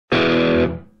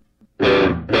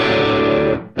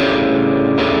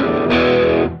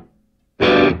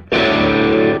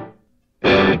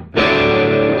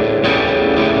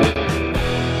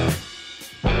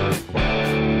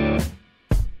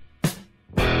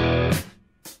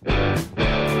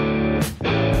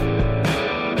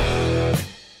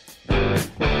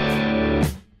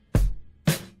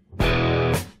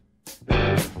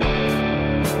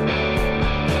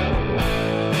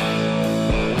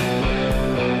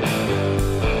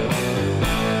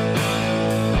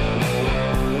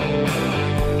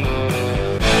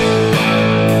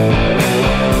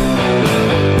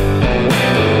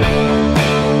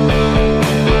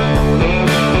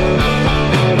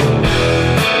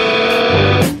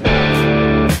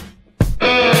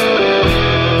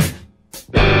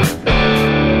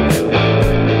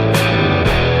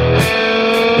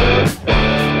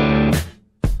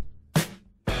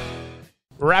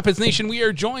Rapids Nation, we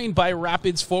are joined by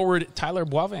Rapids forward Tyler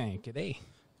Boivin. G'day.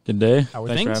 Good day. How are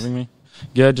Thanks things? for having me.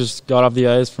 Good. Just got off the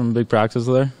ice from big practice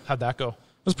there. How'd that go? It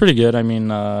was pretty good. I mean,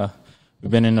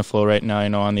 we've been in the flow right now,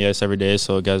 on the ice every day,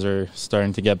 so guys are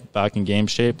starting to get back in game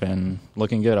shape and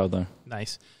looking good out there.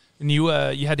 Nice. And you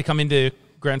had to come into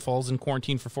Grand Falls in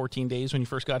quarantine for 14 days when you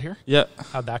first got here? Yeah.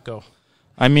 How'd that go?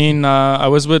 I mean, I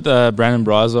was with Brandon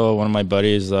Brazo, one of my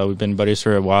buddies. We've been buddies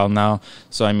for a while now.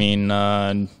 So, I mean,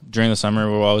 during the summer,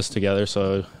 we were always together.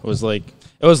 So it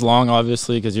was long,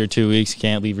 obviously, because you're 2 weeks, you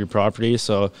can't leave your property.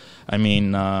 So, I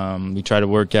mean, we try to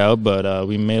work out, but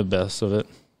we made the best of it.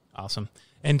 Awesome.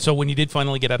 And so when you did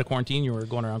finally get out of quarantine, you were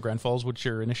going around Grand Falls. What's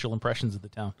your initial impressions of the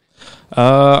town?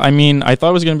 I mean, I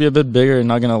thought it was going to be a bit bigger,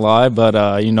 not going to lie, but,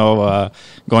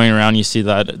 going around, you see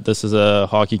that this is a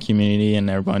hockey community and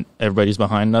everybody's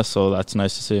behind us, so that's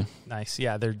nice to see. Nice.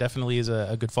 Yeah, there definitely is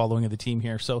a good following of the team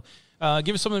here. So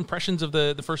give us some impressions of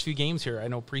the first few games here. I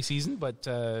know preseason, but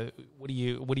what do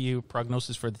you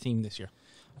prognosis for the team this year?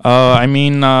 I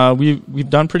mean, we've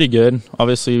done pretty good.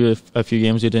 Obviously, with a few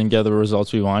games we didn't get the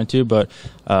results we wanted to, but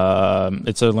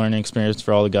it's a learning experience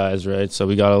for all the guys, right? So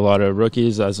we got a lot of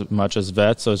rookies as much as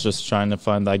vets, so it's just trying to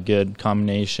find that good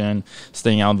combination,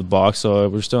 staying out of the box. So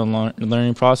we're still in the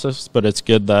learning process, but it's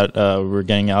good that we're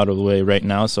getting out of the way right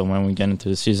now. So when we get into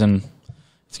the season,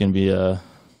 it's gonna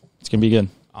be good.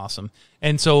 Awesome.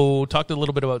 And so talked a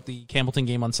little bit about the Campbellton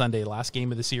game on Sunday, last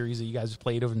game of the series that you guys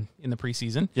played in the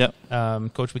preseason. Yep.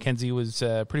 Coach McKenzie was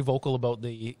pretty vocal about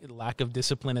the lack of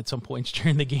discipline at some points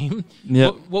during the game.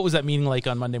 Yep. What was that meeting like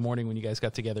on Monday morning when you guys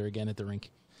got together again at the rink?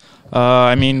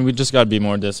 I mean, we just got to be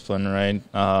more disciplined, right?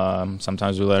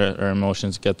 Sometimes we let our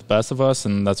emotions get the best of us,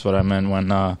 and that's what I meant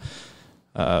when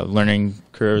learning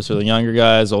curves for the younger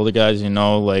guys, older guys,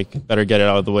 better get it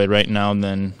out of the way right now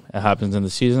than it happens in the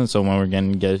season. So when we're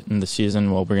going to get in the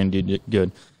season, we're going to do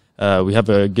good. We have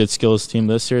a good skills team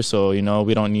this year, so,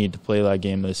 we don't need to play that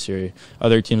game this year.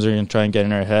 Other teams are going to try and get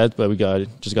in our heads, but we got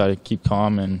to keep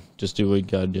calm and just do what we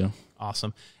got to do.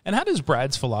 Awesome. And how does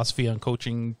Brad's philosophy on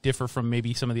coaching differ from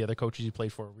maybe some of the other coaches you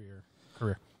played for over your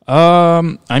career?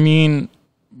 I mean,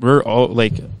 we're all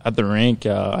at the rink.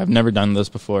 I've never done this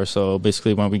before. So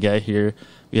basically when we get here,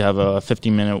 we have a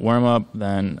 15-minute warm up.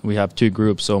 Then we have two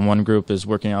groups. So one group is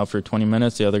working out for 20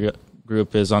 minutes. The other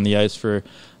group is on the ice for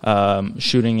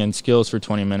shooting and skills for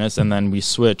 20 minutes. And then we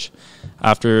switch.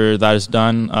 After that is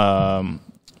done,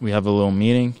 we have a little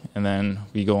meeting, and then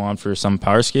we go on for some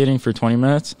power skating for 20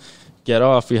 minutes. Get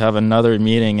off, we have another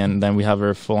meeting, and then we have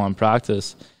our full-on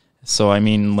practice. So, I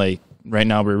mean, right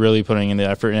now we're really putting in the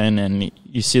effort in, and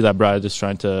you see that Brad is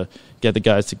trying to get the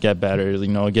guys to get better,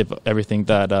 give everything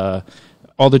that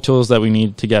all the tools that we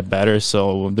need to get better.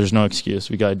 So there's no excuse.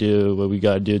 We got to do what we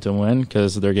got to do to win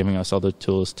because they're giving us all the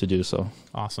tools to do so.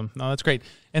 Awesome. No, that's great.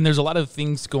 And there's a lot of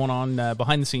things going on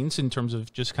behind the scenes in terms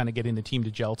of just kind of getting the team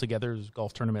to gel together. There was a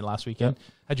golf tournament last weekend. Yep.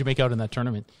 How'd you make out in that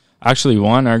tournament? Actually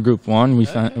won. Our group won. We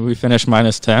finished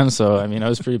 -10, so, I mean, I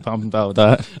was pretty pumped about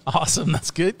that. Awesome.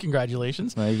 That's good.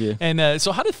 Congratulations. Thank you. And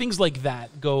so how do things like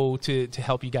that go to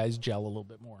help you guys gel a little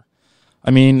bit more?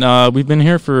 I mean, we've been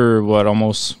here for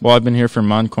I've been here for a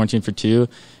month, quarantined for 2.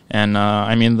 And,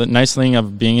 I mean, the nice thing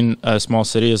of being in a small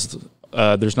city is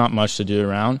there's not much to do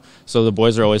around. So the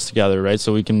boys are always together, right?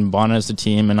 So we can bond as a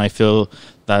team. And I feel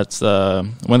that's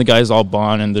when the guys all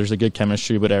bond and there's a good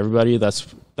chemistry with everybody,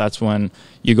 that's when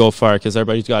you go far because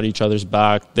everybody's got each other's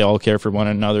back. They all care for one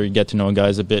another. You get to know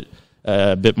guys a bit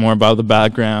more about the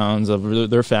backgrounds of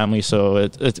their family. So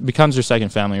it becomes your second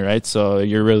family, right? So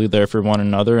you're really there for one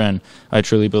another. And I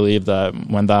truly believe that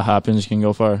when that happens, you can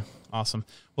go far. Awesome.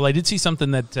 Well, I did see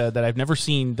something that I've never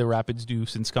seen the Rapids do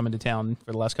since coming to town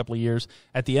for the last couple of years.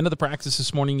 At the end of the practice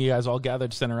this morning, you guys all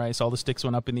gathered center ice. All the sticks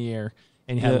went up in the air,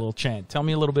 and you had a little chant. Tell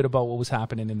me a little bit about what was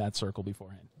happening in that circle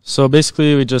beforehand. So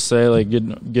basically, we just say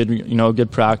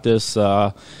good practice.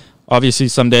 Obviously,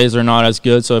 some days are not as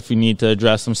good. So if we need to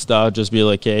address some stuff, just be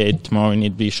like, hey, tomorrow we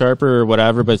need to be sharper or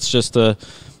whatever. But it's just to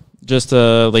get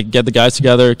the guys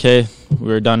together. Okay,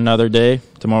 we're done another day.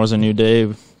 Tomorrow's a new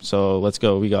day. So let's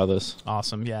go. We got this.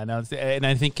 Awesome. Yeah. No, and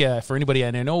I think for anybody,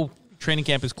 and I know training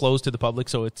camp is closed to the public,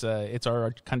 so it's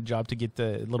our kind of job to get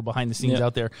a little behind the scenes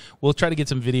out there. We'll try to get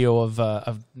some video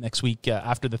of next week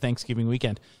after the Thanksgiving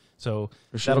weekend. So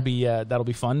that'll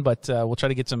be fun. But we'll try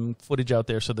to get some footage out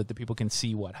there so that the people can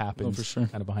see what happens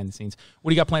kind of behind the scenes. What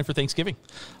do you got planned for Thanksgiving?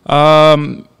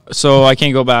 So I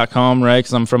can't go back home, right?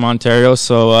 Because I'm from Ontario.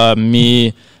 So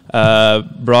me,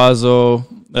 Brazo,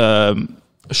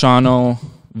 Shano,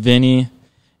 Vinny,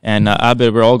 and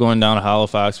Abid, we're all going down to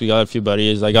Halifax. We got a few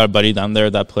buddies. I got a buddy down there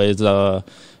that plays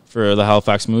for the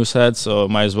Halifax Moosehead, so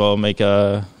might as well make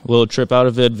a little trip out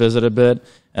of it, visit a bit,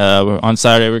 On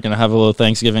Saturday, we're going to have a little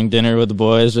Thanksgiving dinner with the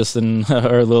boys just in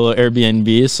our little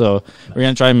Airbnb. So we're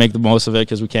going to try and make the most of it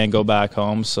because we can't go back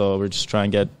home. So we're just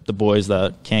trying to get the boys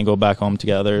that can't go back home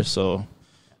together. So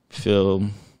feel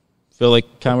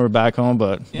like kind of we're back home,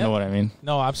 but you know what I mean.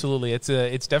 No, absolutely. It's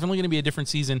definitely going to be a different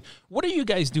season. What are you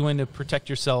guys doing to protect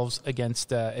yourselves against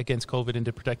COVID and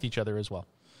to protect each other as well?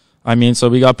 I mean, so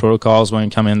we got protocols when we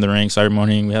come in the rink Saturday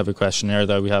morning. We have a questionnaire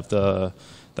that we have to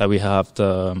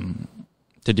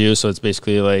do. So it's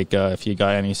basically like if you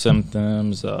got any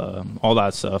symptoms, all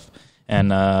that stuff. And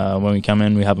when we come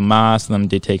in, we have a mask. Then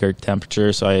they take our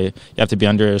temperature. So you have to be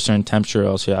under a certain temperature, or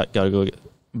else you got to go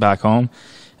back home.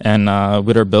 And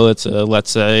with our billets, let's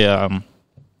say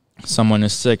someone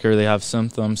is sick or they have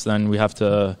symptoms, then we have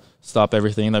to stop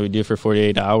everything that we do for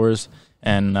 48 hours.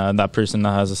 And that person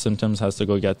that has the symptoms has to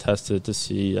go get tested to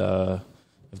see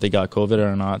if they got COVID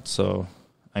or not. So,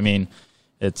 I mean,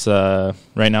 it's right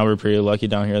now we're pretty lucky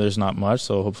down here. There's not much,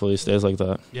 so hopefully it stays like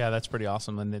that. Yeah, that's pretty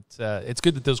awesome, and it's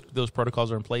good that those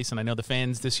protocols are in place. And I know the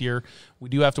fans this year, we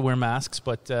do have to wear masks.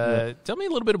 But tell me a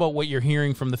little bit about what you're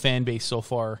hearing from the fan base so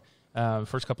far.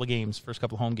 First couple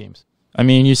of home games. I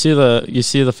mean, you see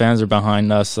the fans are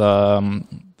behind us.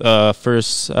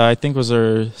 First, I think was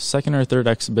our second or third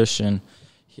exhibition.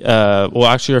 Well,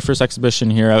 actually, our first exhibition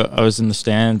here, I was in the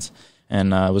stands,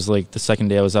 and it was like the second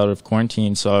day I was out of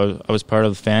quarantine, so I was part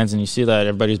of the fans, and you see that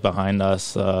everybody's behind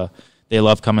us. They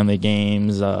love coming to the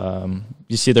games.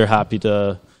 You see they're happy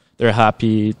to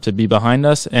be behind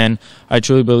us, and I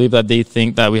truly believe that they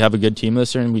think that we have a good team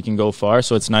this year and we can go far,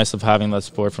 so it's nice of having that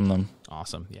support from them.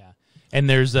 Awesome, yeah. And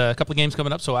there's a couple of games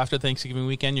coming up, so after Thanksgiving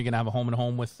weekend, you're going to have a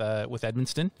home-and-home with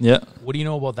Edmundston. Yeah. What do you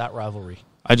know about that rivalry?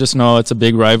 I just know it's a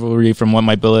big rivalry from what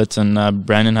my billets and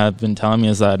Brandon have been telling me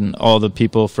is that all the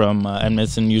people from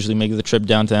Edmundston usually make the trip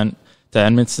down to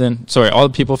Edmundston. Sorry, all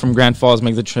the people from Grand Falls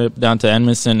make the trip down to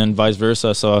Edmundston and vice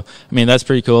versa. So, I mean, that's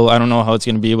pretty cool. I don't know how it's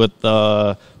going to be with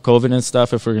COVID and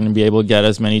stuff, if we're going to be able to get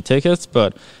as many tickets,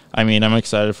 but, I mean, I'm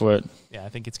excited for it. Yeah, I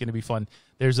think it's going to be fun.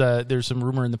 There's some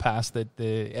rumor in the past that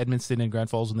the Edmundston and Grand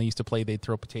Falls, when they used to play, they'd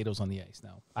throw potatoes on the ice.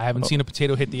 Now, I haven't seen a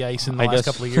potato hit the ice in the last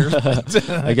couple of years. But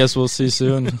I guess we'll see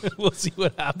soon. We'll see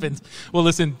what happens. Well,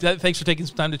 listen, thanks for taking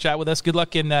some time to chat with us. Good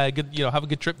luck and have a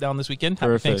good trip down this weekend.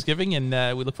 Happy Thanksgiving,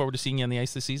 and we look forward to seeing you on the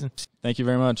ice this season. Thank you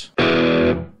very much.